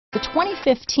The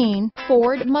 2015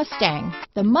 Ford Mustang.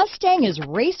 The Mustang is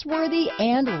race-worthy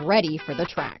and ready for the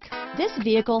track. This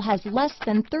vehicle has less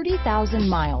than 30,000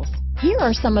 miles. Here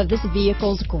are some of this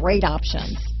vehicle's great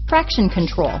options: traction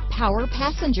control, power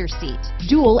passenger seat,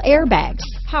 dual airbags,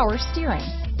 power steering,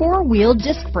 four-wheel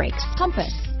disc brakes,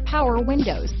 compass, power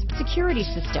windows, security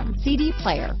system, CD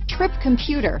player, trip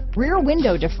computer, rear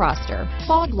window defroster,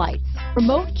 fog lights,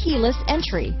 remote keyless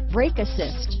entry, brake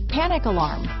assist, panic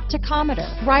alarm, tachometer,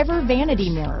 driver vanity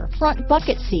mirror, front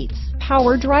bucket seats,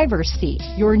 power driver's seat.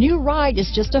 Your new ride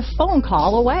is just a phone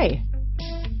call away.